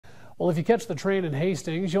Well, if you catch the train in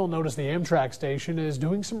Hastings, you'll notice the Amtrak station is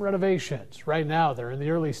doing some renovations. Right now, they're in the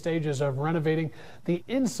early stages of renovating the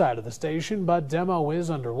inside of the station, but demo is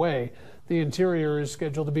underway. The interior is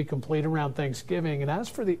scheduled to be complete around Thanksgiving, and as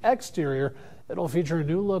for the exterior, it'll feature a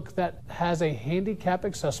new look that has a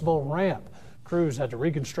handicap-accessible ramp. Crews had to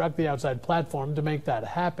reconstruct the outside platform to make that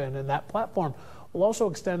happen, and that platform will also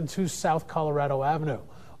extend to South Colorado Avenue.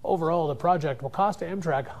 Overall, the project will cost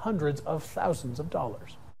Amtrak hundreds of thousands of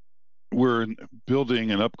dollars. We're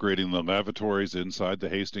building and upgrading the lavatories inside the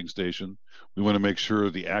Hastings station. We want to make sure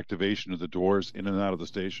the activation of the doors in and out of the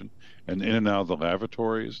station and in and out of the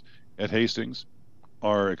lavatories at Hastings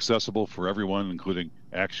are accessible for everyone, including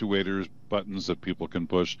actuators, buttons that people can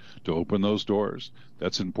push to open those doors.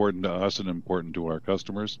 That's important to us and important to our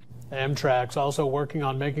customers. Amtrak's also working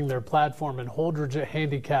on making their platform in Holdridge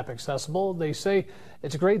handicap accessible. They say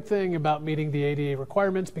it's a great thing about meeting the ADA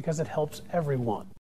requirements because it helps everyone.